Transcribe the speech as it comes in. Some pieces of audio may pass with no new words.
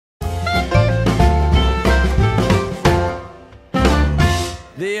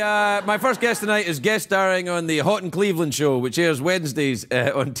My first guest tonight is guest starring on the Hot in Cleveland show, which airs Wednesdays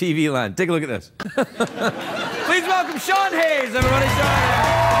on TV Land. Take a look at this. Please welcome Sean Hayes, everybody.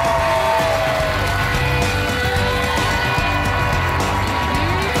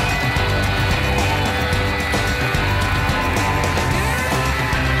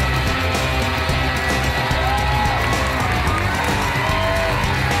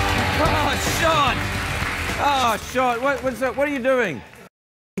 Oh, Sean, what's that? What are you doing?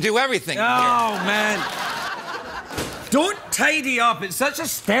 Do everything. Oh, man. Don't tidy up. It's such a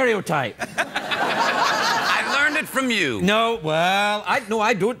stereotype. I learned it from you. No, well,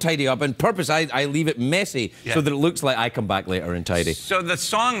 I don't tidy up on purpose. I leave it messy so that it looks like I come back later and tidy. So the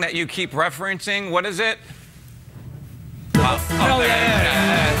song that you keep referencing, what is it?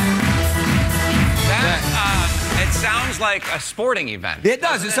 It sounds like a sporting event. It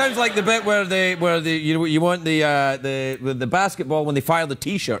does. It sounds like the bit where you want the basketball when they fire the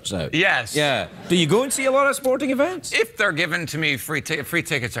T-shirts out. Yes. Yeah. Do you go and see a lot of sporting events? If they're given to me, free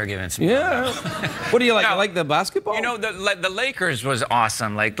tickets are given to me. Yeah. What do you like? No, you like the basketball? You know, the Lakers was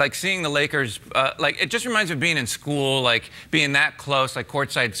awesome. Like seeing the Lakers. Like it just reminds me of being in school, like being that close, like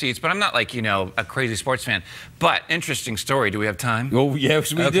courtside seats. But I'm not like a crazy sports fan. But interesting story. Do we have time? Oh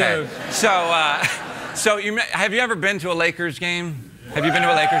yes, we do. So, have you ever been to a Lakers game? Have you been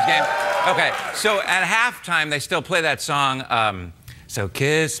to a Lakers game? Okay, so at halftime, they still play that song, So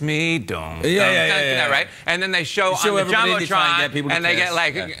Kiss Me, Don't. Yeah. Right? And then they show on the Jumbotron, and they get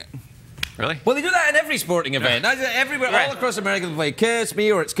like... Really? Well, they do that in every sporting event. Everywhere, all across America, they play Kiss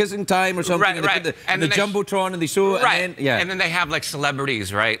Me, or it's Kissing Time, or something. And they put the Jumbotron, and they show it. And then they have, like,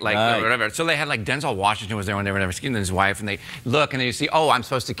 celebrities, right? Like, whatever. So they had, like, Denzel Washington was there when they were never skiing, and his wife, and they look, and then you see, oh, I'm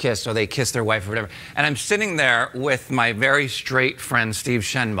supposed to kiss, so they kiss their wife or whatever. And I'm sitting there with my very straight friend, Steve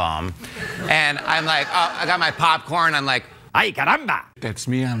Shenbaum, and I'm like, oh, I got my popcorn, I'm like, ay, caramba! That's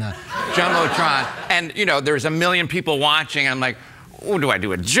me on the Jumbotron. And, there's a million people watching, and I'm like, oh, do I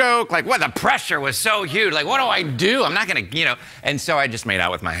do a joke? Like, what? The pressure was so huge. Like, what do I do? I'm not gonna, And so I just made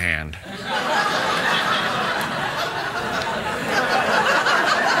out with my hand.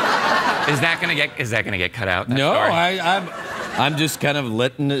 Is that gonna get cut out? No, I'm just kind of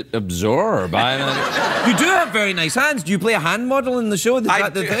letting it absorb. You do have very nice hands. Do you play a hand model in the show? Is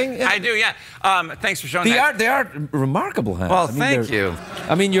that the thing? I do, yeah. Thanks for showing that. They are remarkable hands. Well, thank you.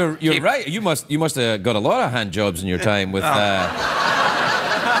 I mean, you're right. You must have got a lot of hand jobs in your time with.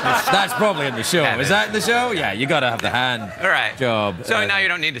 That's probably in the show. Is that in the show? Yeah, you got to have the hand job. So now you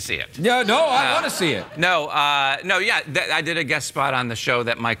don't need to see it. No, I want to see it. No, yeah. I did a guest spot on the show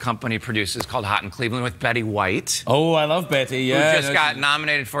that my company produces called Hot in Cleveland with Betty White. Oh, I love Betty. Yeah, who just got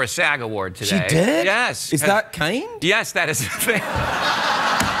nominated for a SAG award today. She did? Yes. Is that kind? Yes, that is.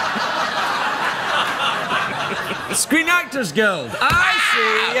 Screen Actors Guild. I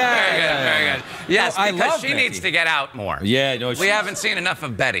see. Yeah. Very good. Yes, no, because she needs to get out more. Yeah, no. We haven't seen enough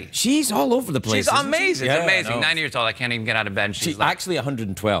of Betty. She's all over the place. She's amazing. Yeah, It's amazing. No. 9 years old. I can't even get out of bed. She's actually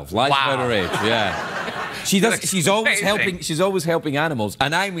 112. Lies about her age. Yeah. She's always helping. She's always helping animals,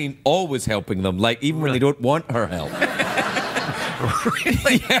 and I mean always helping them. Like even when they don't want her help.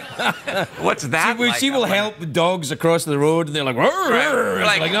 Really? Yeah. What's that? She will help the dogs across the road, and they're like,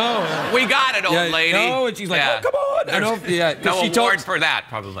 like no, we got it, old lady. No, and she's like, oh, come on. No award for that,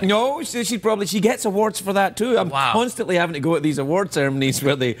 probably. No, she gets awards for that too. I'm constantly having to go at these award ceremonies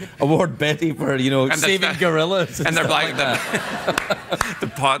where they award Betty for saving gorillas, and they're like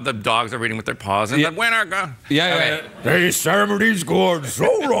the dogs are reading with their paws, and the winner go. Yeah. These ceremonies go on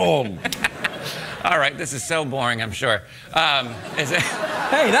so long. All right, this is so boring, I'm sure. Is it?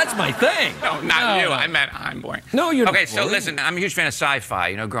 Hey, that's my thing. No, not you. I meant I'm boring. No, you're not boring. So listen, I'm a huge fan of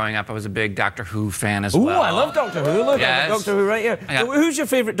sci-fi. Growing up, I was a big Doctor Who fan as well. Ooh, I love Doctor Who. Look, I have Doctor Who right here. Yeah. So who's your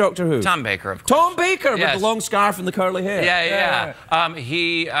favorite Doctor Who? Tom Baker, of course. Tom Baker with the long scarf and the curly hair. Yeah.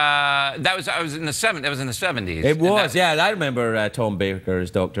 That was in the 70s. That was in the 70s. It was, yeah. I remember Tom Baker as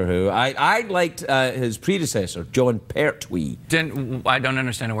Doctor Who. I liked his predecessor, John Pertwee. I don't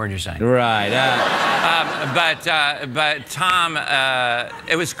understand a word you're saying. Right. But Tom,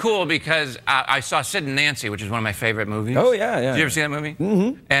 it was cool because I saw Sid and Nancy, which is one of my favorite movies. Oh, yeah. Did you ever see that movie?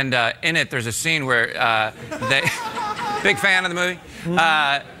 Mm-hmm. And in it, there's a scene where big fan of the movie,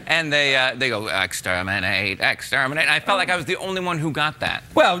 and they go, exterminate. And I felt like I was the only one who got that.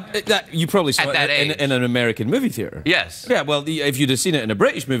 Well, you probably saw it in an American movie theater. Yes. Yeah, well, if you'd have seen it in a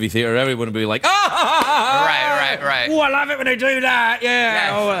British movie theater, everyone would be like, Right. Oh, I love it when they do that.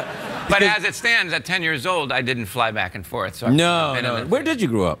 Yeah. Yes. But as it stands, at 10 years old, I didn't fly back and forth. So no. Where did you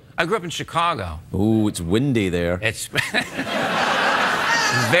grow up? I grew up in Chicago. Oh, it's windy there. It's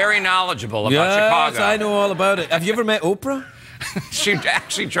very knowledgeable about Chicago. Yes, I know all about it. Have you ever met Oprah? She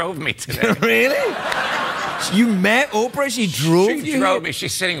actually drove me today. Really? You met Oprah? She drove you? She drove me.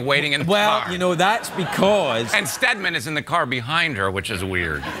 She's sitting waiting in the car. Well, you know, that's because... And Stedman is in the car behind her, which is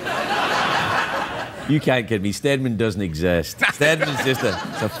weird. You can't kid me. Stedman doesn't exist. Stedman's just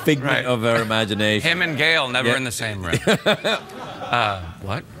a figment of our imagination. Him and Gail never in the same room.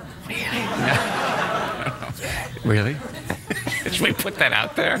 What? Really? Should we put that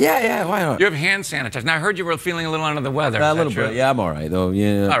out there? Yeah, why not? You have hand sanitizer. Now, I heard you were feeling a little under the weather. A little bit. Yeah, I'm all right, though.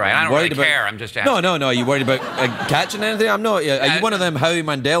 Yeah. All right, I don't really care. I'm just asking. No. You worried about catching anything? I'm not. Are you one of them Howie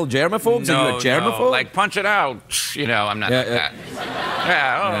Mandel germaphobes? No, Are you a germaphobe? Like, punch it out. You know, I'm not like that.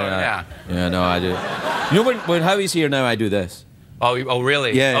 Yeah, Yeah, no, I do. You know, when Howie's here now, I do this. Oh,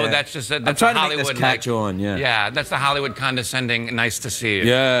 really? Yeah. Oh, that's just that's I'm trying Hollywood, to make this catch on. Yeah. Yeah, that's the Hollywood condescending. Nice to see you.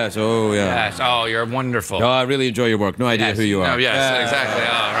 Yes. Oh, yeah. Yes. Oh, you're wonderful. No, I really enjoy your work. No idea who you are. No, yes, exactly.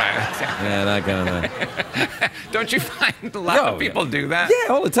 Oh, right. Exactly. Yeah, that kind of thing. Don't you find a lot of people do that?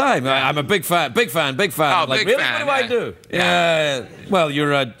 Yeah, all the time. I'm a big fan. Oh, like, big really? fan. What do I do? Yeah. Well,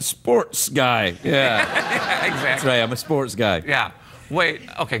 you're a sports guy. Yeah. Exactly. That's right. I'm a sports guy. Yeah. Wait.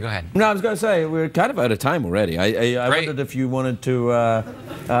 Okay, go ahead. No, I was going to say, we're kind of out of time already. I wondered if you wanted to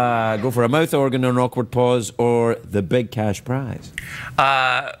go for a mouth organ or an awkward pause or the big cash prize.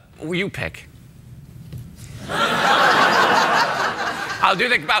 You pick. I'll do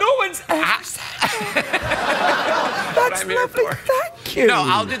the... No one's asked. That's nothing. Thank you. No,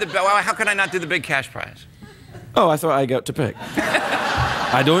 I'll do the... Well, how can I not do the big cash prize? Oh, I thought I got to pick.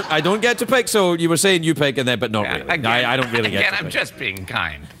 I don't get to pick, so you were saying you pick and then, but not really. Again, I don't really get to pick. Again, I'm just being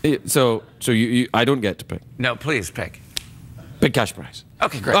kind. So I don't get to pick. No, please pick. Big cash prize.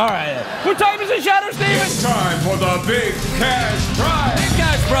 Okay, great. All right. What time is it, Shadow Steven? It's time for the big cash prize. Big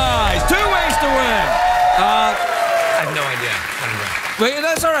cash prize. 2 ways to win. I have no idea. Wait,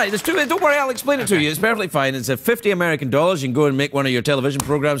 that's all right. There's 2 ways. Don't worry, I'll explain it to you. It's perfectly fine. It's $50 American. You can go and make one of your television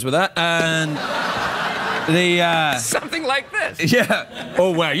programs with that. And... something like this. Yeah.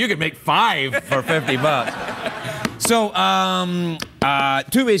 Oh, well, you could make 5 for $50. So,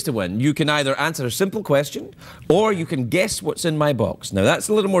 2 ways to win. You can either answer a simple question, or you can guess what's in my box. Now, that's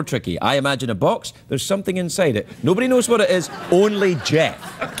a little more tricky. I imagine a box. There's something inside it. Nobody knows what it is, only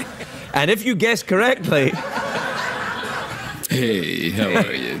Jeff. Okay. And if you guess correctly... Hey, how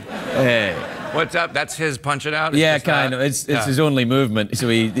are you? Hey. What's up? That's his punch it out? Yeah, kind of. It's his only movement. So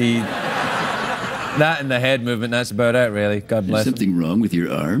he that and the head movement, that's about it, really. God bless him. Something wrong with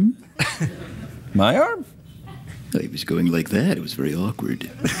your arm? My arm? Oh, he was going like that. It was very awkward.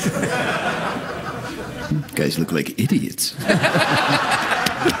 Guys look like idiots.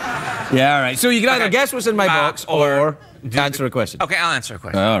 Yeah, all right. So you can either guess what's in my box or answer a question. Okay, I'll answer a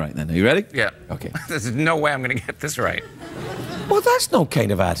question. All right, then. Are you ready? Yeah. Okay. There's no way I'm going to get this right. Well, that's no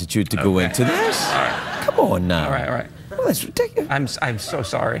kind of attitude to go into this. All right. Come on now. All right. Well, that's ridiculous. I'm so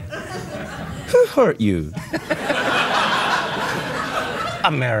sorry. Who hurt you?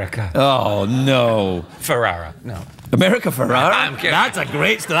 America. Oh, no. Ferrara. No. America Ferrara? I'm kidding.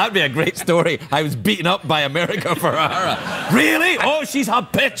 That'd be a great story. I was beaten up by America Ferrara. Really? Oh, she's a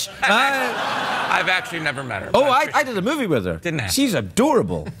bitch. I've actually never met her. Oh, I did a movie with her. Didn't have. She's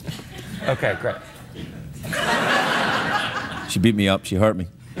adorable. Okay, great. She beat me up. She hurt me.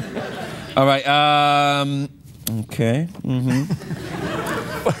 All right. Okay. Mm-hmm.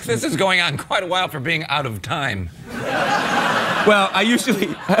 This is going on quite a while for being out of time. Well, I usually...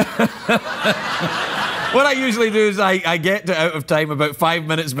 What I usually do is I get to out of time about 5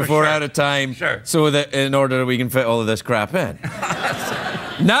 minutes before out of time. Sure. So that in order we can fit all of this crap in.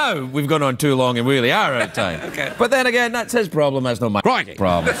 Now we've gone on too long and we really are out of time. Okay. But then again, that's his problem. That's not my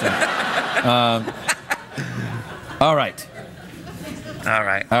problem. So. All right. All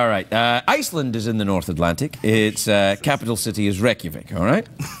right. All right. Iceland is in the North Atlantic. Its capital city is Reykjavik. All right.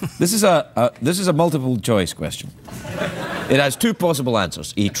 This is a multiple choice question. It has 2 possible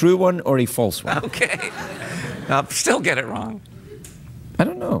answers: a true one or a false one. Okay. I'll still get it wrong. I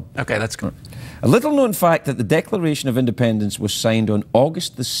don't know. Okay, that's good. A little known fact that the Declaration of Independence was signed on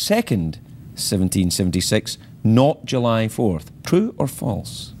August the 2nd, 1776, not July 4th. True or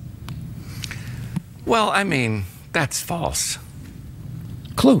false? Well, I mean, that's false.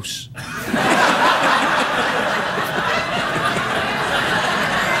 Close.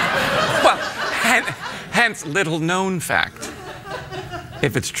 Well, hence little known fact.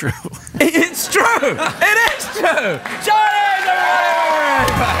 If it's true. It's true! It is true! Johnny!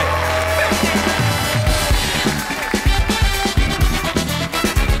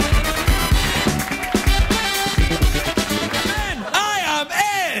 I am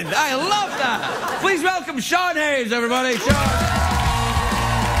in! I love that! Please welcome Sean Hayes, everybody. Sean!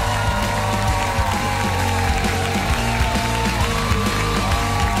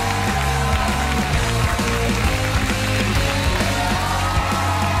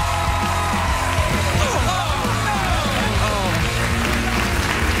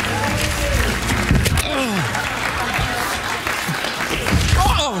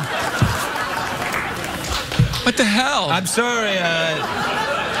 the hell? I'm sorry.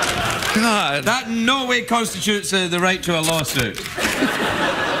 God. That in no way constitutes the right to a lawsuit.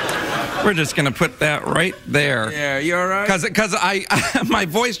 We're just gonna put that right there. Yeah, you all right? Because my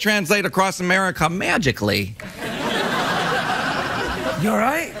voice translates across America magically. You all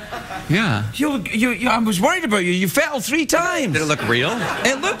right? Yeah. I was worried about you. You fell 3 times. Did it look real?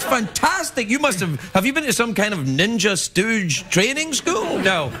 It looked fantastic. You must have you been to some kind of ninja stooge training school?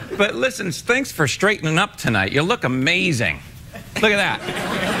 No, but listen, thanks for straightening up tonight. You look amazing. Look at that.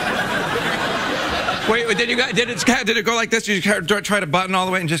 Wait, did it go like this? Did you try to button all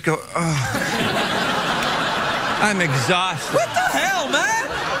the way and just go, oh. I'm exhausted. What the hell, man?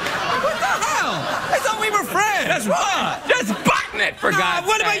 What the hell? I thought we were friends. That's what? Just button it, for God's sake.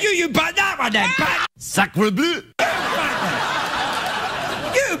 What about you? You button that one then. Sacre bleu.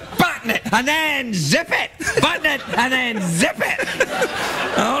 You button it and then zip it. Button it and then zip it.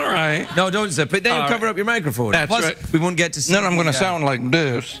 All right. No, don't zip it. Then you'll cover up your microphone. That's Plus, right. we won't get to see. No, I'm going to sound like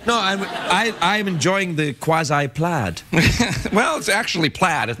this. No, I'm enjoying the quasi-plaid. Well, it's actually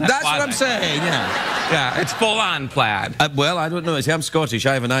plaid. It's not That's quasi. what I'm saying, yeah. Yeah, it's full-on plaid. Well, I don't know. See, I'm Scottish.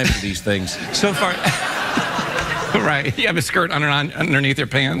 I have an eye for these things. So far... Right. You have a skirt underneath your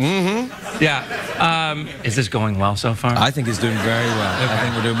pants? Mm-hmm. Yeah. Is this going well so far? I think it's doing very well. Okay. I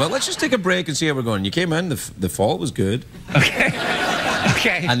think we're doing well. Let's just take a break and see how we're going. You came in, the fall was good. Okay.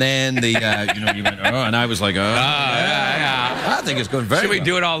 Okay. And then you went, oh, and I was like, oh. Yeah. I think it's going very well. Should we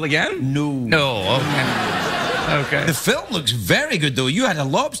do it all again? No. No, okay. Okay. The film looks very good, though. You had a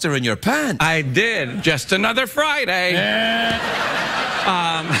lobster in your pants. I did. Just another Friday.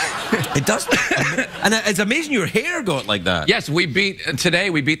 It does look, and it's amazing your hair got like that. Yes, today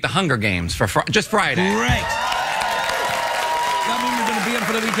we beat the Hunger Games for just Friday. Great. Does that mean you're going to be in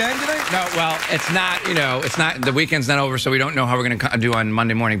for the weekend today? No, well, it's not, the weekend's not over, so we don't know how we're going to do on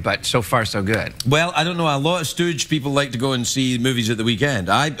Monday morning, but so far so good. Well, I don't know, a lot of Stooge people like to go and see movies at the weekend.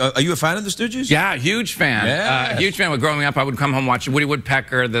 Are you a fan of the Stooges? Yeah, huge fan. Yes. Huge fan. Growing up, I would come home watch Woody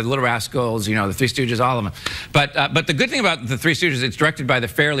Woodpecker, the Little Rascals, the Three Stooges, all of them. But the good thing about the Three Stooges, it's directed by the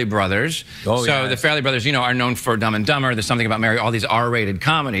Farrelly brothers. Oh, so the Farrelly brothers, are known for Dumb and Dumber, There's Something About Mary, all these R-rated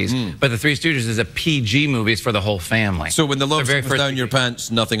comedies. But the Three Stooges is a PG movie. It's for the whole family. So when the lobster goes down your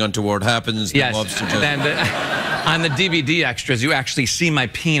pants, nothing untoward happens. Yes. And then on the DVD extras, you actually see my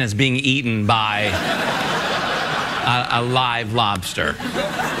penis being eaten by a live lobster.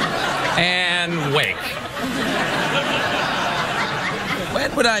 And wake.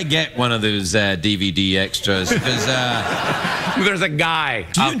 When would I get one of those DVD extras? Because there's a guy.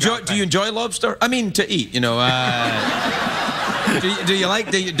 Do you enjoy lobster? I mean, to eat. Do you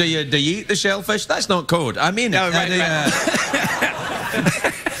like? Do you eat the shellfish? That's not code. I mean, no, right.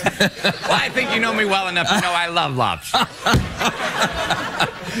 Well, I think you know me well enough to know I love lobster.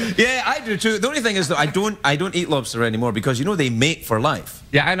 Yeah, I do too. The only thing is that I don't eat lobster anymore because they mate for life.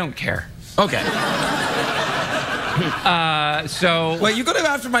 Yeah, I don't care. Okay. So... Wait, you're going to go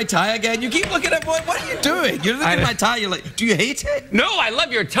after my tie again? You keep looking at... What are you doing? You're looking at my tie, you're like, do you hate it? No, I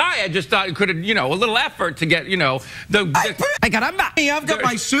love your tie. I just thought it could have, a little effort to get, I've got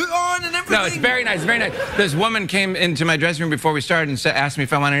my suit on and everything. No, it's very nice, very nice. This woman came into my dressing room before we started and asked me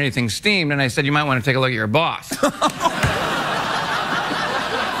if I wanted anything steamed, and I said, you might want to take a look at your boss.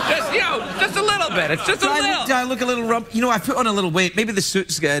 Just a little bit. It's just a little. Do I look a little rump? I put on a little weight. Maybe the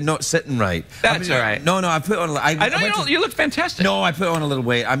suit's not sitting right. That's all right. No, I put on. I know you look fantastic. No, I put on a little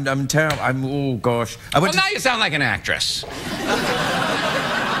weight. I'm terrible. Oh gosh. Well, now you sound like an actress.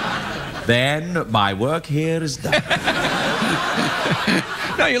 Then my work here is done.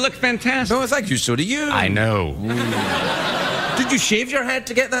 No, you look fantastic. No, thank you. So do you. I know. Did you shave your head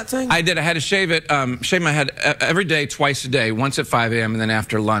to get that thing? I did. I had to shave my head every day, twice a day, once at 5 a.m. and then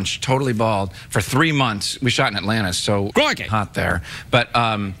after lunch, totally bald, for 3 months. We shot in Atlanta, so hot there. But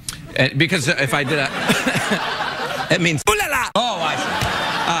because if I did it means ooh la la. Oh, I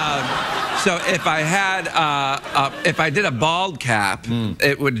see. So if I did a bald cap,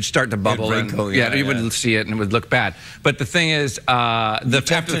 it would start to bubble. Wrinkle, You wouldn't see it and it would look bad. But the thing is,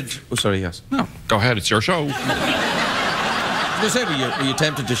 tempted. Oh, sorry. Yes. No, go ahead. It's your show. Were you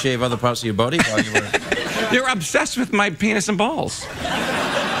tempted to shave other parts of your body while you were... You're obsessed with my penis and balls.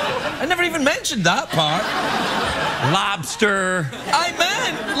 I never even mentioned that part. Lobster. I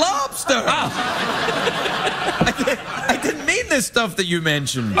meant lobster. Oh. I didn't mean this stuff that you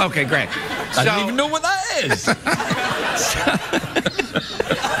mentioned. Okay, great. I don't even know what that is.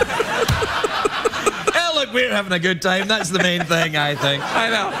 Look, we're having a good time. That's the main thing, I think. I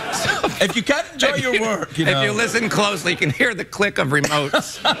know. If you can't enjoy your work, If you listen closely, you can hear the click of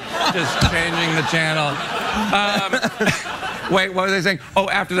remotes just changing the channel. Wait, what was I saying? Oh,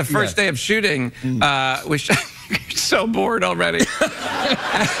 after the first day of shooting, we shot... so bored already. No,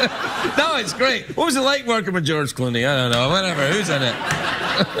 it's great. What was it like working with George Clooney? I don't know. Whatever. Who's in it?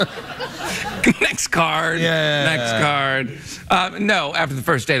 Next card. Yeah. Next card. No, after the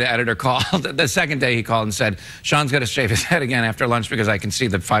first day, the editor called. The second day, he called and said, Sean's got to shave his head again after lunch because I can see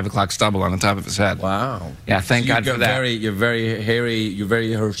the 5 o'clock stubble on the top of his head. Wow. Yeah, thank God for that. You're very hairy. You're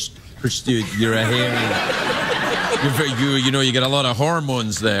very hirsute. You're a hairy. You know, you get a lot of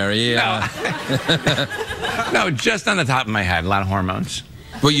hormones there. Yeah. No, just on the top of my head, a lot of hormones.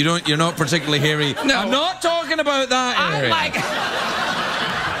 But you're not particularly hairy. No. I'm not talking about that area.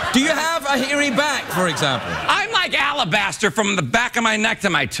 Do you have a hairy back, for example? I'm like alabaster from the back of my neck to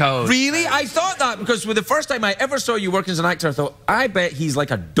my toes. Really? I thought that because the first time I ever saw you work as an actor, I thought, I bet he's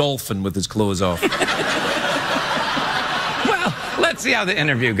like a dolphin with his clothes off. Well, let's see how the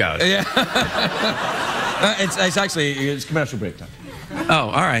interview goes. Yeah. It's commercial break time. Oh,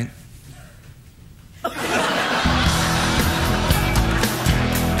 all right.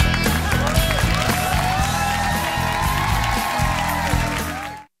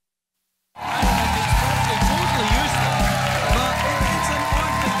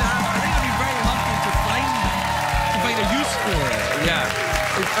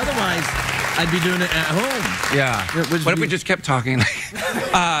 Otherwise, I'd be doing it at home. Yeah. What if we just kept talking?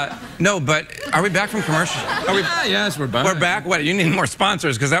 No, but are we back from commercial? Are we? Yes, we're back. We're back? What, you need more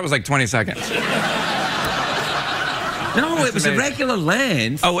sponsors, because that was like 20 seconds. No, it was a regular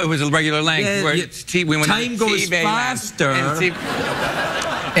length. Oh, it was a regular length. Yeah, where yeah. we went Time to goes TV faster.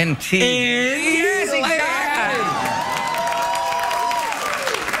 And Yes, exactly.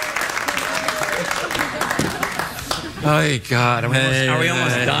 Oh, God. Are we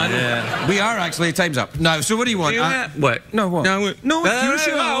almost done? Yeah. We are, actually. Time's up. No, so what do you want? What? No, what? No, it's your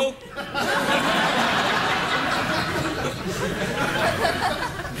show.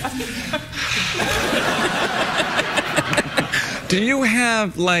 Do you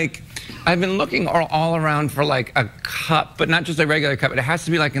have, like, I've been looking all around for, like, a cup, but not just a regular cup. It has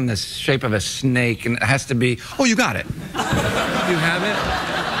to be, like, in the shape of a snake, and it has to be... Oh, you got it. You have it?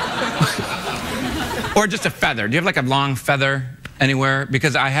 Or just a feather. Do you have, like, a long feather anywhere?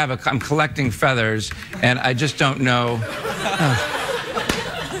 Because I'm collecting feathers, and I just don't know...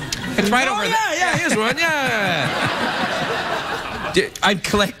 It's right over there. Yeah, here's one, yeah. I'm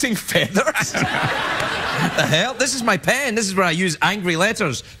collecting feathers? The hell? This is my pen. This is where I use angry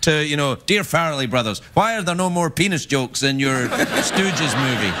letters to, Dear Farrelly Brothers, why are there no more penis jokes in your Stooges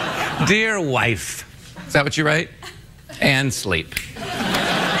movie? Dear wife. Is that what you write? And sleep.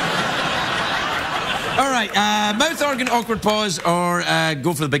 All right, mouth organ, awkward pause, or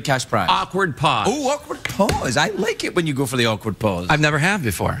go for the big cash prize? Awkward pause. Oh, awkward pause. I like it when you go for the awkward pause. I've never have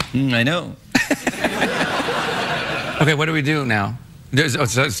before. I know. Okay, what do we do now?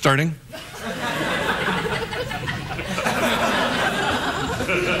 Is it starting?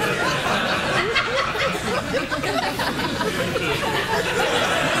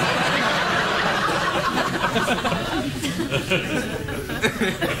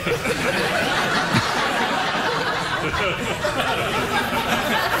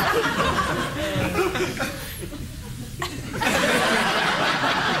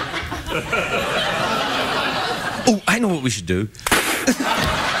 Oh, I know what we should do.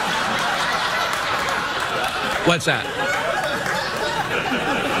 What's that?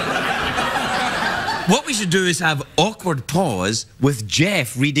 What we should do is have awkward pause with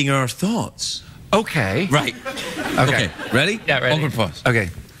Jeff reading our thoughts. Okay. Right. Okay. Ready? Yeah, ready. Awkward pause. Okay.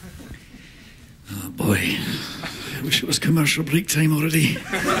 Oh, boy. I wish it was commercial break time already.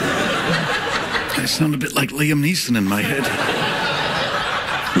 I sound a bit like Liam Neeson in my head.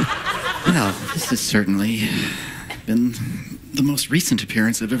 Well, this has certainly been the most recent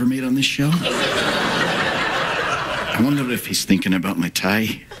appearance I've ever made on this show. I wonder if he's thinking about my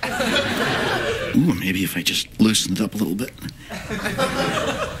tie. Ooh, maybe if I just loosen it up a little bit.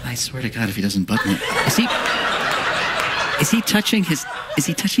 I swear to God, if he doesn't button it. Is he touching his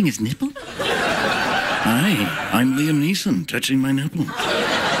nipple? Hi, I'm Liam Neeson, touching my nipple. We'll be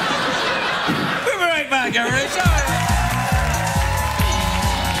right back, everybody. Sorry.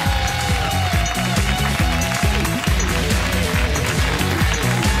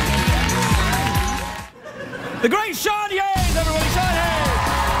 The great Sean Hayes, everybody, Sean Hayes!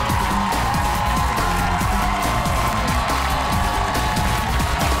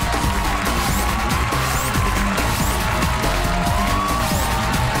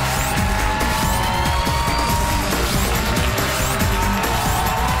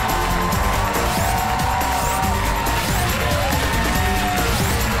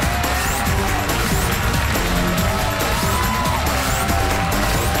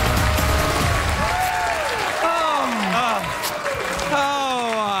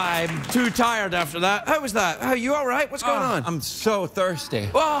 retired after that. How was that? How you all right? What's going on? I'm so thirsty.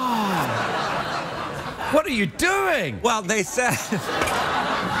 Oh, what are you doing? Well, they said...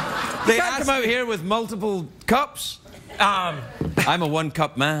 They can't come out here with multiple cups. I'm a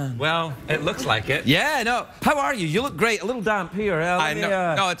one-cup man. Well, it looks like it. Yeah, no. How are you? You look great. A little damp here. I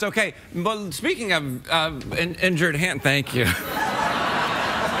know. No, it's okay. But speaking of injured hand, thank you.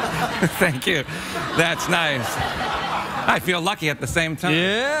 Thank you. That's nice. I feel lucky at the same time.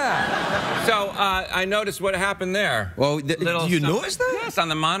 Yeah. So I noticed what happened there. Well, do you notice that? Yes, on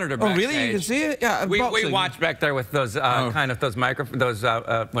the monitor. Oh, really? You can see it? Yeah. We watched back there with those kind of those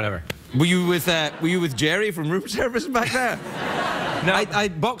whatever. Were you with Jerry from room service back there? No.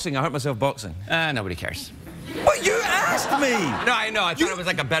 Boxing. I hurt myself boxing. Nobody cares. Well, you asked me. No, I know. I thought it was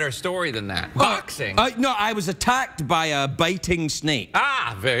like a better story than that. Boxing. No, I was attacked by a biting snake.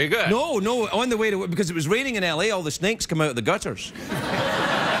 Ah, very good. No, on the way to work, because it was raining in LA, all the snakes come out of the gutters.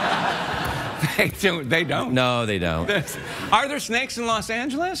 They don't. No, they don't. Are there snakes in Los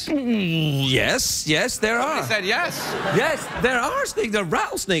Angeles? Yes, there are. They said yes. Yes, there are snakes. There are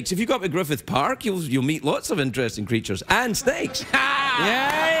rattlesnakes. If you go up to Griffith Park, you'll meet lots of interesting creatures and snakes.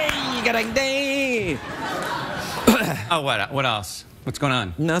 Yay! Ding. Oh, what else? What's going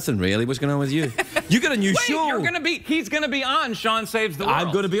on? Nothing really. What's going on with you? You got a new show. He's gonna be on Sean Saves the World.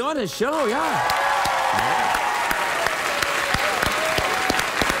 I'm going to be on his show, yeah.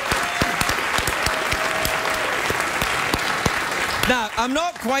 Now, I'm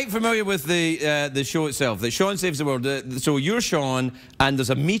not quite familiar with the show itself. The Sean Saves the World. So you're Sean, and there's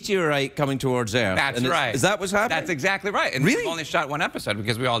a meteorite coming towards Earth. That's right. Is that what's happening? That's exactly right. And really? We've only shot one episode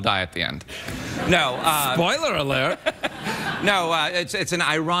because we all die at the end. No. Spoiler alert. No, it's an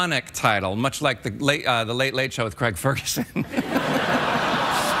ironic title, much like the Late Late Show with Craig Ferguson.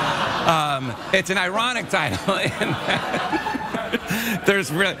 It's an ironic title.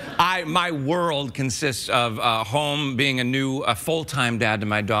 There's really, my world consists of home, being a full-time dad to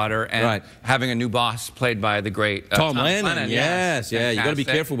my daughter, and having a new boss played by the great Tom Lennon. Yes, yeah. You got to be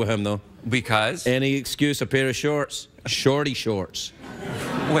careful with him though. Because any excuse, a pair of shorts, shorty shorts.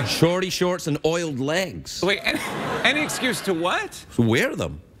 Wait. Shorty shorts and oiled legs. Wait, any excuse to what? To wear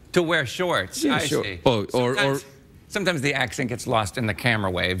them. To wear shorts. Yeah, I see. Oh, or sometimes the accent gets lost in the camera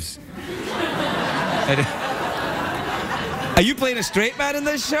waves. Are you playing a straight man in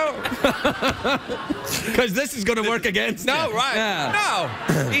this show? Because this is going to work against you. No, right. Yeah.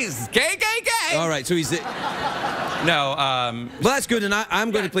 No. He's gay. All right, so he's... No, well, that's good, and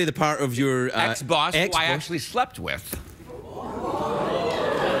I'm going to play the part of your... ex-boss, who I actually slept with.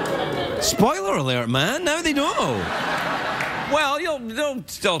 Spoiler alert, man. Now they know. Well, they'll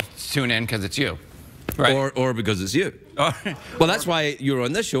still tune in because it's you. Right. Or because it's you. Well, that's why you're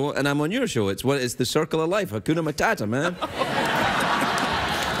on this show and I'm on your show. It's the circle of life. Hakuna Matata, man.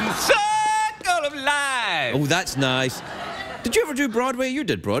 Circle of life. Oh, that's nice. Did you ever do Broadway? You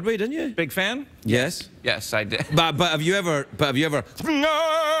did Broadway, didn't you? Big fan? Yes. Yes, I did. But have you ever?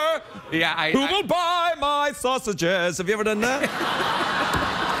 Yeah, Who will buy my sausages? Have you ever done that?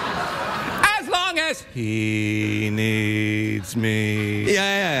 As long as he needs me.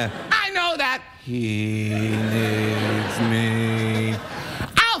 Yeah. I know that. He needs me.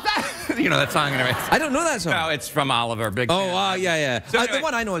 You know that song? I don't know that song. No, it's from Oliver. Big fan. Yeah. So anyway, the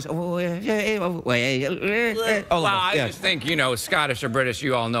one I know is... Well, I just think, Scottish or British,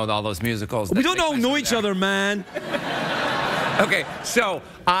 you all know all those musicals. We don't all know each other, man. Okay, so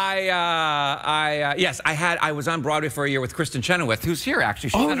I was on Broadway for a year with Kristen Chenoweth, who's here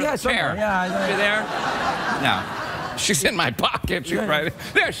actually. She's in her chair. Yeah, is she there? No. She's in my pocket. She's right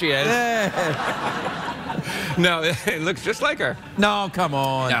there. She is. No, it looks just like her. No, come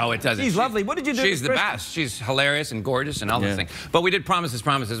on. No, it doesn't. She's lovely. What did you do? She's the best. She's hilarious and gorgeous and all those things. But we did Promises.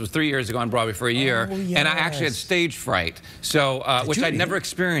 It was 3 years ago on Broadway for a year, and I actually had stage fright, which I'd never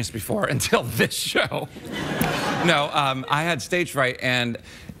experienced before until this show. No, I had stage fright, and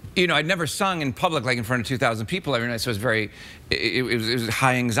I'd never sung in public like in front of 2,000 people every night, so it was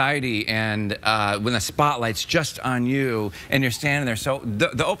high anxiety, and when the spotlight's just on you and you're standing there. So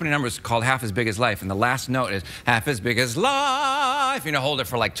the opening number is called Half as Big as Life, and the last note is half as big as life. Hold it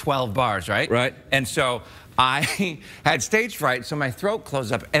for like 12 bars, right? Right. And so I had stage fright, so my throat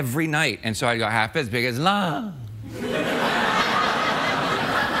closed up every night, and so I'd go half as big as life.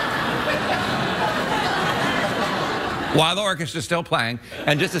 While the orchestra's still playing,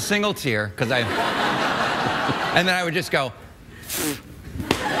 and just a single tear, and then I would just go,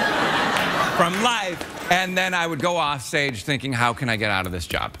 from life And then I would go off stage thinking, how can I get out of this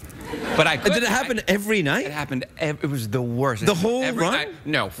job? But I couldn't. Did it happen every night? It happened. It was the worst. The whole every run? night.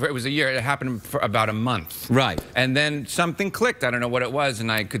 No, it was a year. It happened for about a month. Right. And then something clicked. I don't know what it was,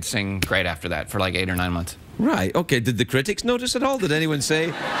 and I could sing great after that for like 8 or 9 months. Right. Okay. Did the critics notice at all? Did anyone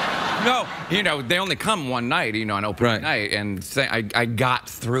say? No, you know, they only come one night, you know, on opening Right. night, and I got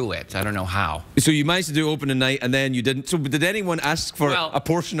through it. I don't know how. So you managed to do opening night, and then you didn't. So did anyone ask for a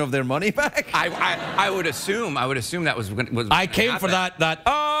portion of their money back? I would assume that was I came for that.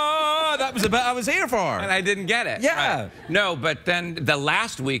 That was the bit I was here for. And I didn't get it. Yeah. Right. No, but then the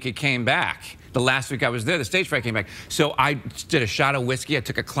last week it came back. The last week I was there, the stage fright came back. So I did a shot of whiskey. I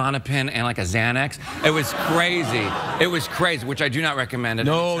took a Klonopin and like a Xanax. It was crazy. It was crazy, which I do not recommend.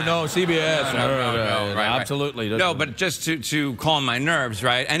 No, CBS. No, right, absolutely. Right. No, but just to calm my nerves,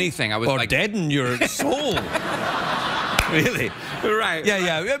 right? Anything. I was or like deaden your soul. Really? Right.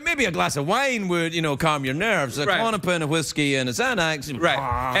 Yeah. Maybe a glass of wine would, you know, calm your nerves. A Klonopin, a whiskey, and a Xanax. Right.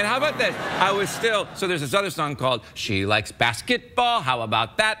 And how about this? I was still. So there's this other song called "She Likes Basketball." How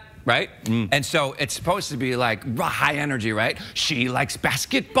about that? Right? And so it's supposed to be like high energy, right? She likes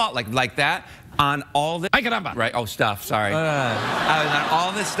basketball, like that. On all the right? Oh, stuff. Sorry. On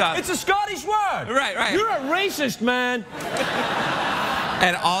all this stuff. It's a Scottish word. Right. You're a racist, man.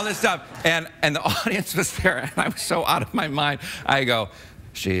 And all this stuff, and the audience was there, and I was so out of my mind. I go,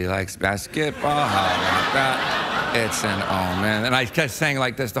 she likes basketball, how about that? It's an omen. And I just sang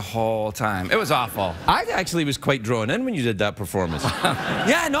like this the whole time. It was awful. I actually was quite drawn in when you did that performance.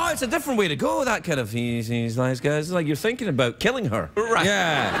 Yeah, no, it's a different way to go, that kind of, he's nice guys. It's like you're thinking about killing her. Right.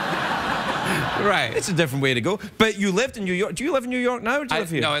 Yeah. Right. It's a different way to go. But you lived in New York. Do you live in New York now, or do you live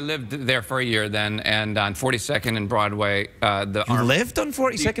here? No, I lived there for a year then, and on 42nd and Broadway. You lived on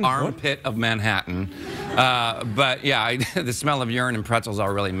 42nd? The armpit of Manhattan. But yeah, the smell of urine and pretzels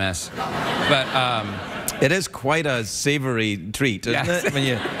I'll really miss. But it is quite a savory treat, isn't it? When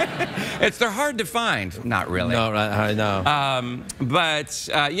you... they're hard to find. Not really. No, right, I know. But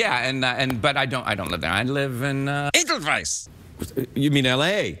I don't live there. I live in Edelweiss. You mean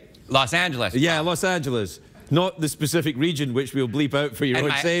L.A.? Los Angeles. Yeah, Los Angeles. Not the specific region which we'll bleep out for your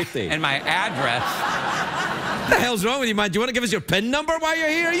own safety. And my address. What the hell's wrong with you, man? Do you want to give us your PIN number while you're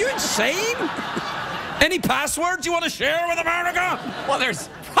here? Are you insane? Any passwords you want to share with America? Well, there's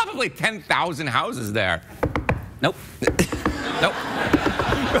probably 10,000 houses there. Nope. Nope.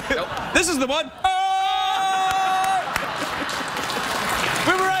 Nope. This is the one. Oh!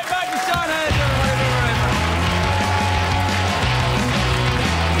 We'll be right back with Sean Hayes.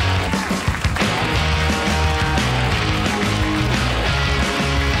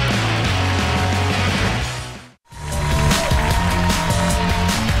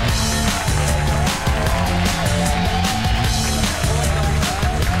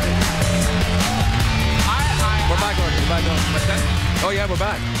 Oh, yeah, we're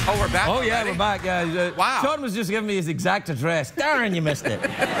back. Oh, we're back? Oh, yeah, already? we're back. Wow. Sean was just giving me his exact address. Darn, you missed it.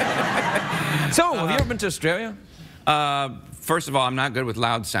 So, have you ever been to Australia? First of all, I'm not good with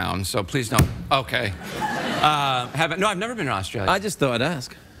loud sounds, so please don't. Okay. No, I've never been to Australia. I just thought I'd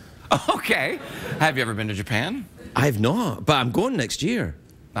ask. Okay. Have you ever been to Japan? I've not, but I'm going next year.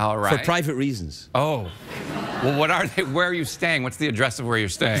 All right. For private reasons. Oh. Well, what are they? Where are you staying? What's the address of where you're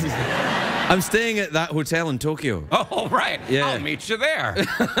staying? I'm staying at that hotel in Tokyo. Oh, right. Yeah. I'll meet you there.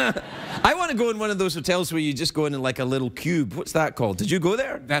 I want to go in one of those hotels where you just go in like a little cube. What's that called? Did you go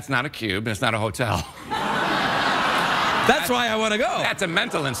there? That's not a cube, and it's not a hotel. That's why I want to go. That's a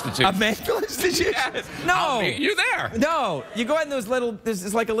mental institution. A mental institution? Yes. No. I'll meet you there. No. You go in those little,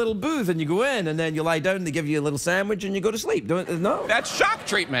 it's like a little booth, and you go in, and then you lie down, and they give you a little sandwich, and you go to sleep. No. That's shock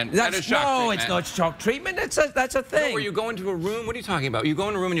treatment. That is shock treatment. It's not shock treatment. That's a thing. No, where you go into a room, what are you talking about? You go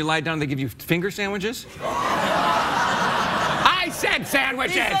in a room and you lie down and they give you finger sandwiches? I said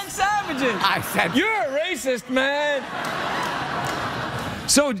sandwiches! You said sandwiches! I said... You're a racist, man!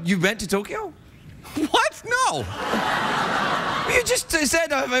 So, you went to Tokyo? What? No! You just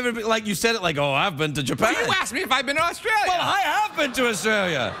said I've ever been, like you said it like, oh, I've been to Japan. Well, you asked me if I've been to Australia. Well, I have been to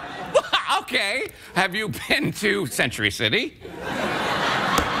Australia. Okay. Have you been to Century City?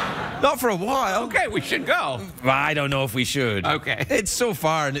 Not for a while. Okay, we should go. I don't know if we should. Okay. It's so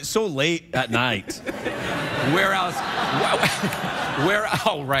far and it's so late at night. Where else? Where?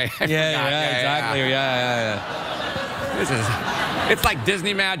 Oh, right. Exactly. Yeah. It's like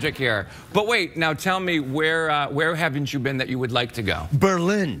Disney magic here. But wait, now tell me, where haven't you been that you would like to go?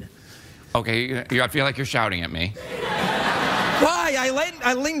 Berlin. Okay, I feel like you're shouting at me. Why? I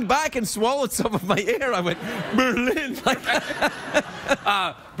I leaned back and swallowed some of my air. I went, Berlin.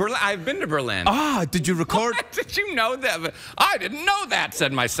 Berlin. I've been to Berlin. Ah, did you record? What? Did you know that? I didn't know that,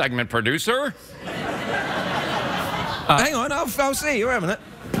 said my segment producer. Hang on, I'll see. Wait a minute.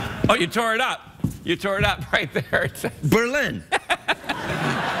 Oh, you tore it up. You tore it up right there. Berlin.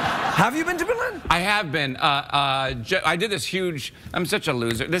 Have you been to Berlin? I have been. I did this huge... I'm such a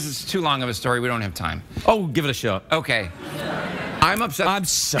loser. This is too long of a story. We don't have time. Oh, give it a shot. Okay. I'm upset. I'm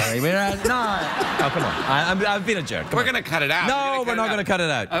sorry. No, come on. I've been a jerk. We're going to cut it out. No, we're not going to cut it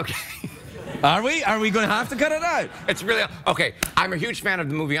out. Okay. Are we? Are we going to have to cut it out? It's really... Okay, I'm a huge fan of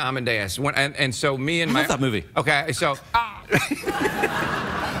the movie Amadeus. And so me and I love that movie. Okay, so...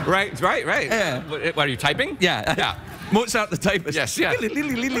 Right. Yeah. What are you typing? Yeah. Yeah. Mozart the typist. Yes. Right.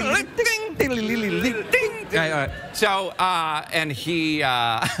 So, and he,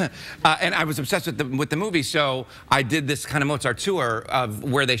 and I was obsessed with the movie, so I did this kind of Mozart tour of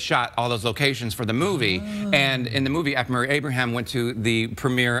where they shot all those locations for the movie. And in the movie, F. Murray Abraham went to the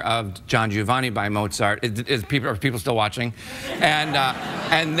premiere of Don Giovanni by Mozart. Are people still watching?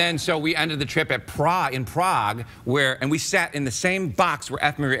 And then, so we ended the trip at Prague, and we sat in the same box where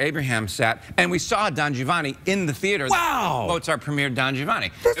F. Murray Abraham sat, and we saw Don Giovanni in the theater. Wow! Mozart premiered Don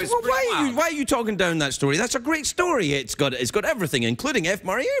Giovanni. Why are you talking down that story? That's a great story. It's got everything, including F.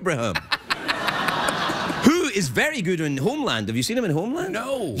 Murray Abraham. Who is very good in Homeland. Have you seen him in Homeland?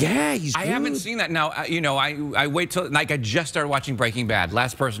 No. Yeah, he's good. I haven't seen that. Now, you know, I wait till, like, I just started watching Breaking Bad.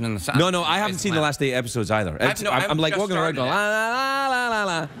 Last person in the sun. No, I haven't seen the last 8 episodes either. I'm like walking around going, la, la, la, la,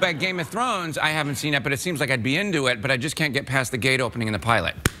 la. But Game of Thrones, I haven't seen it, but it seems like I'd be into it, but I just can't get past the gate opening in the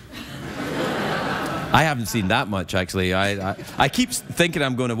pilot. I haven't seen that much, actually. I keep thinking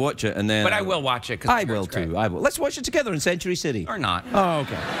I'm going to watch it, and then... But I will watch it. I will, too. I will. Let's watch it together in Century City. Or not. Oh,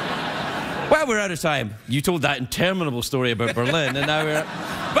 okay. Well, we're out of time. You told that interminable story about Berlin, and now we're...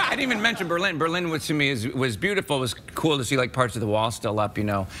 But I didn't even mention Berlin. Berlin, to me, was beautiful. It was cool to see, like, parts of the wall still up, you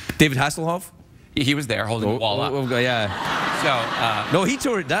know. David Hasselhoff? He was there holding the wall up. Yeah. So, no, he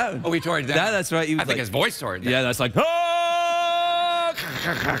tore it down. Oh, he tore it down? Yeah, that's right. He was I think his voice tore it down. Yeah, that's like... Oh!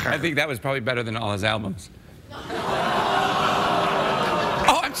 I think that was probably better than all his albums. Oh,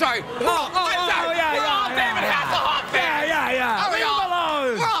 I'm sorry. I'm sorry. Yeah, we're all David Hasselhoff fans. Yeah.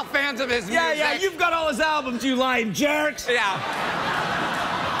 We're all fans of his music. Yeah, you've got all his albums, you lying jerks. Yeah.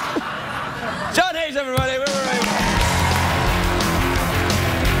 John Hayes, everybody. We're right back.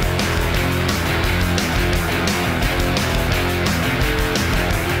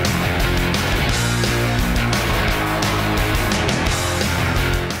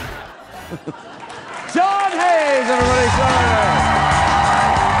 John Hayes, everybody. Sorry.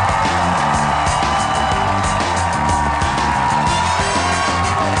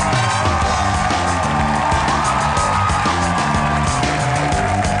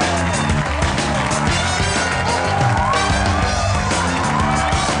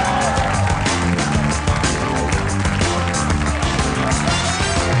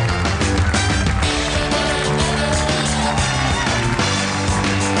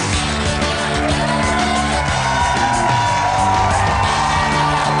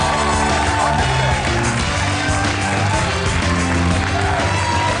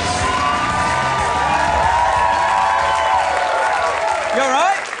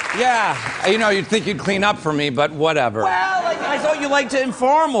 Yeah, you know, you'd think you'd clean up for me, but whatever. Well, I thought you liked it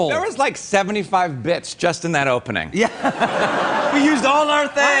informal. There was like 75 bits just in that opening. Yeah. We used all our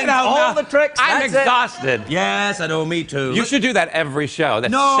things, all the tricks. I'm exhausted. Yes, I know, me too. You should do that every show.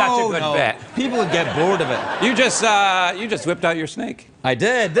 That's such a good bit. People would get bored of it. You just whipped out your snake. I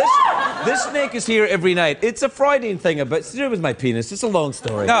did. This snake is here every night. It's a Freudian thing, but it's to do with my penis. It's a long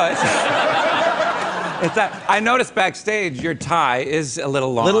story. No, it's I noticed backstage your tie is a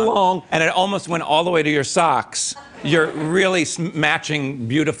little long. And it almost went all the way to your socks. Your really matching,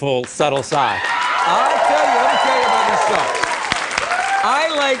 beautiful, subtle socks. Let me tell you about these socks.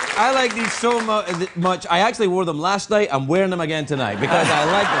 I like these so much. I actually wore them last night. I'm wearing them again tonight because I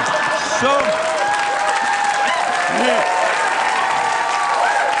like them so.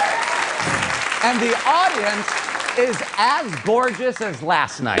 And the audience is as gorgeous as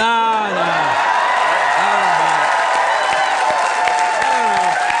last night. No.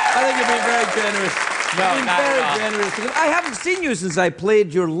 I think you're being very generous. No, not very at all. generous. I haven't seen you since I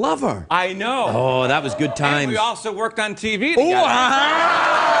played your lover. I know. Oh, that was good times. And we also worked on TV together.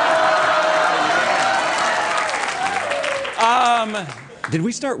 Did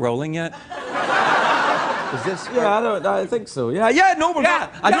we start rolling yet? Is this? Yeah, I think so. Yeah, no, we're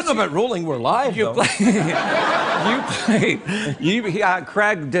not. I don't know about rolling. We're live.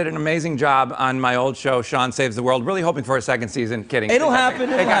 Craig did an amazing job on my old show, Sean Saves the World. Really hoping for a second season. Kidding. It'll happen.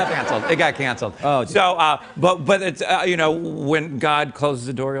 It got canceled. It got canceled. Oh. So, but it's you know, when God closes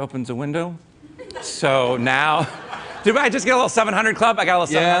a door, he opens a window. So now, did I just get a little 700 club? I got a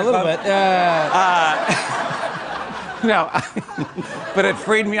little 700 club. Yeah, a little bit. No, but it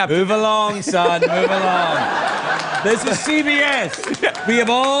freed me up. Move along, son. Move along. This is CBS. We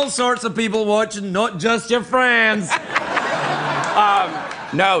have all sorts of people watching, not just your friends.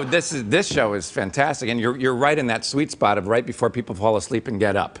 No, this show is fantastic, and you're right in that sweet spot of right before people fall asleep and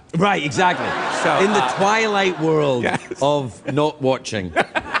get up. Right, exactly. So, in the twilight world of not watching.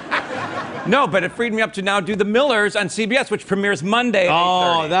 No, but it freed me up to now do The Millers on CBS, which premieres Monday at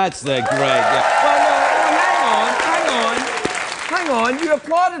 8:30. That's the great. Yeah. Well, no, hang on. You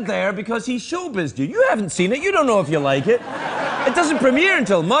applauded there because he showbizzed you. You haven't seen it. You don't know if you like it. It doesn't premiere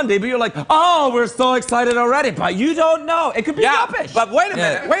until Monday, but you're like, oh, we're so excited already. But you don't know. It could be rubbish. But wait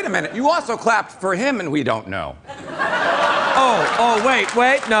a minute. You also clapped for him, and we don't know.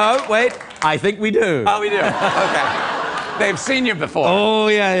 Wait. I think we do. Oh, we do. Okay. They've seen you before. Oh,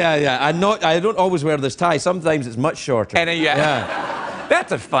 yeah. I don't always wear this tie. Sometimes it's much shorter. And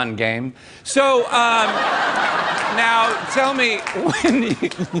that's a fun game. So, now tell me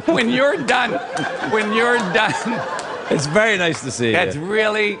when you're done. It's very nice to see you. It's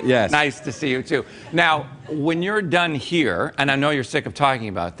really nice to see you too. Now, when you're done here, and I know you're sick of talking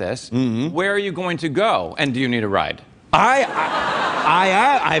about this, where are you going to go? And do you need a ride?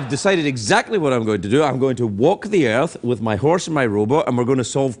 I've decided exactly what I'm going to do. I'm going to walk the earth with my horse and my robot, and we're going to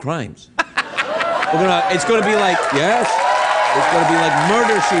solve crimes. It's going to be like, it's going to be like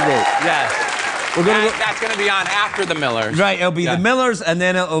Murder, She Wrote. Yes. That's going to be on after The Millers. Right, it'll be The Millers, and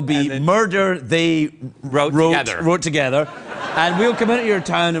then it'll be Murder, They wrote together. And we'll come into your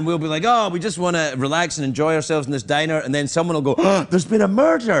town, and we'll be like, oh, we just want to relax and enjoy ourselves in this diner, and then someone will go, oh, there's been a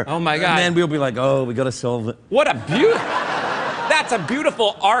murder. Oh, my God. And then we'll be like, oh, we got to solve it. What a That's a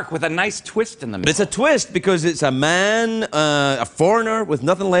beautiful arc with a nice twist in the middle. It's a twist because it's a man, a foreigner with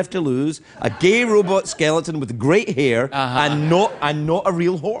nothing left to lose, a gay robot skeleton with great hair, and not a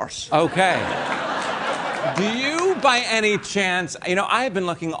real horse. Okay. Do you, by any chance, I've been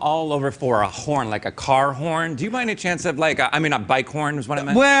looking all over for a horn, like a car horn. Do you, by any chance, have like a bike horn is what I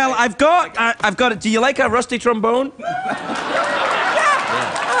meant? Well, I've got it. Do you like a rusty trombone?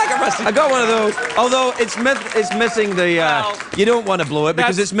 I got one of those. Although it's missing the. You don't want to blow it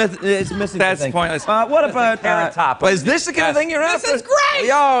because it's missing. That's the thing. pointless. What about Carrot Top? Is this the kind of thing you're after? This is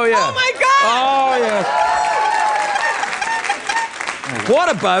great. Oh yeah. Oh my God. Oh yeah. What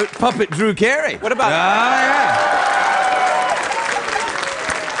about Puppet Drew Carey? What about?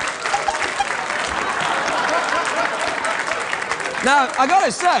 Now I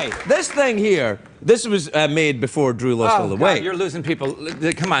gotta say, this thing here. This was made before Drew lost all the weight. You're losing people.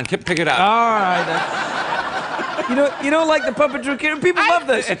 Come on, pick it up. All right. You don't like the Puppet Drew Carey? People love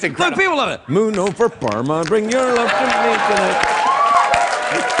this. It's incredible. Look, people love it. Moon over Parma, bring your love to me tonight.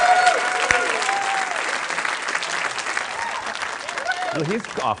 Well, he's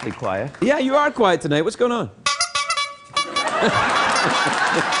awfully quiet. Yeah, you are quiet tonight. What's going on?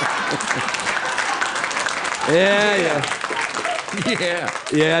 Yeah.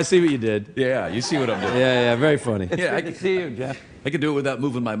 Yeah, I see what you did. Yeah, you see what I'm doing. Yeah, very funny. It's good to see you, Jeff. I can do it without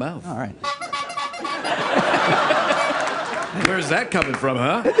moving my mouth. All right. Where's that coming from,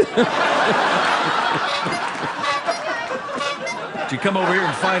 huh? Did you come over here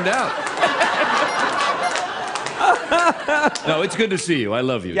and find out? No, it's good to see you. I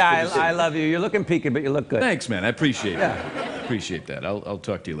love you. Yeah, I love you. You're looking peaked, but you look good. Thanks, man. I appreciate it. Appreciate that. I'll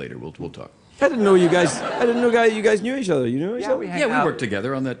talk to you later. We'll talk. I didn't know you guys knew each other. You know each other? We worked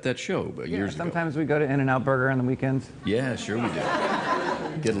together on that show years ago. Sometimes we go to In-N-Out Burger on the weekends. Yeah, sure we do.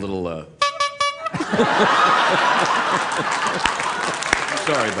 Get a little,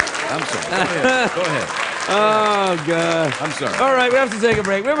 Sorry, but I'm sorry. Go ahead. Oh, God. I'm sorry. All right, we have to take a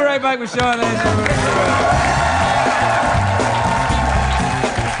break. We'll be right back with Sean.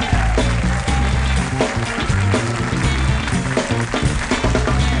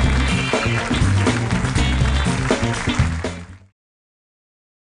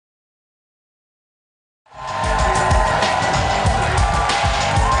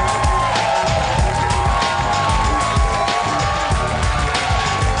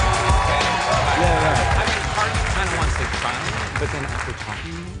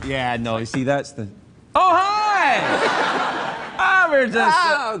 Yeah, no, you see, that's the... Oh, hi!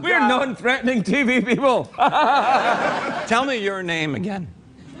 We're non-threatening TV people. Tell me your name again.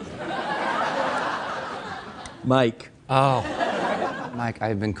 Mike. Oh, Mike,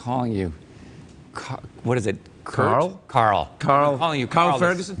 I've been calling you. What is it? Carl? Carl. Carl. I'm calling you Carl Carl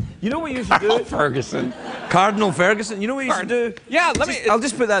Ferguson. You know what you should do? Ferguson. Cardinal Ferguson. You know what you should do? Yeah, I'll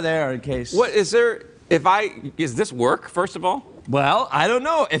just put that there in case. What is there? Is this work? First of all. Well, I don't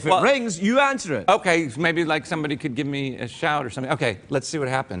know. If it rings, you answer it. Okay, maybe like somebody could give me a shout or something. Okay, let's see what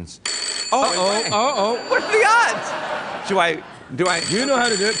happens. Oh. What are the odds? Do I? You know how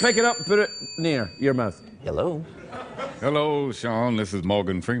to do it. Pick it up and put it near your mouth. Hello. Hello, Sean. This is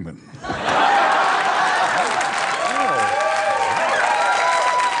Morgan Freeman.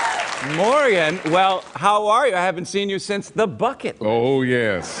 Morgan, well, how are you? I haven't seen you since The Bucket. Oh,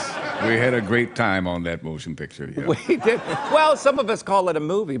 yes. We had a great time on that motion picture. Yeah. We did. Well, some of us call it a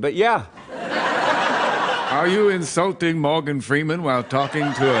movie, but yeah. Are you insulting Morgan Freeman while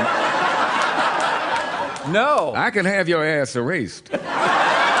talking to an... No. I can have your ass erased.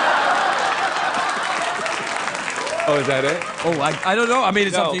 Oh, is that it? Oh, I don't know. I mean,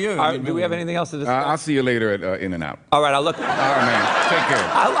 it's up to you. Do we have anything else to discuss? I'll see you later at In-N-Out. All right, I'll look. All right, man. Take care.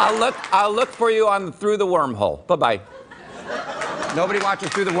 I'll look for you on Through the Wormhole. Bye-bye. Nobody watches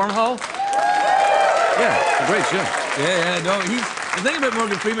Through the Wormhole? Yeah, it's a great show. Yeah, no. The thing about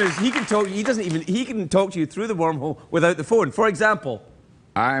Morgan Freeman is he can talk. He can talk to you through the wormhole without the phone. For example,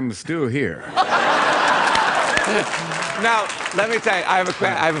 I'm still here. Now, let me tell you, I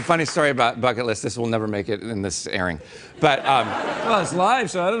have a funny story about Bucket List. This will never make it in this airing, but well, it's live,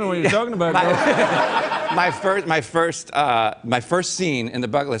 so I don't know what you're talking about. my first scene in the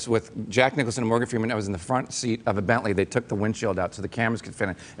Bucket List with Jack Nicholson and Morgan Freeman. I was in the front seat of a Bentley. They took the windshield out so the cameras could fit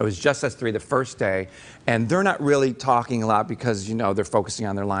in. It was just us three the first day, and they're not really talking a lot because they're focusing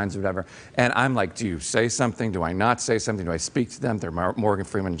on their lines or whatever. And I'm like, do you say something? Do I not say something? Do I speak to them? They're Morgan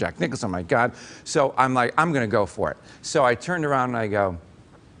Freeman and Jack Nicholson. Oh my God! So I'm like, I'm gonna go for it. So I turned around and I go,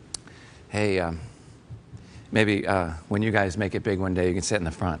 hey, maybe when you guys make it big one day, you can sit in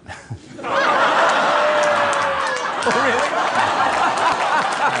the front. Oh, really?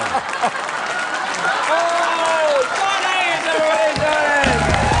 Oh, funny! Everybody got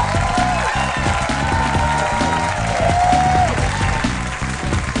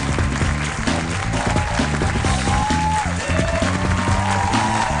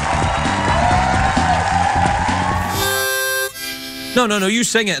it! No, you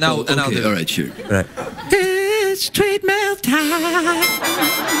sing it and I'll do it. All right, sure. Right. It's tweet mail time.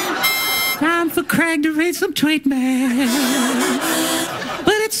 Time for Craig to read some tweet mail.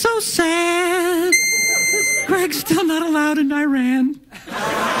 But it's so sad. Craig's still not allowed in Iran.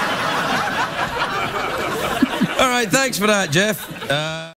 All right, thanks for that, Jeff.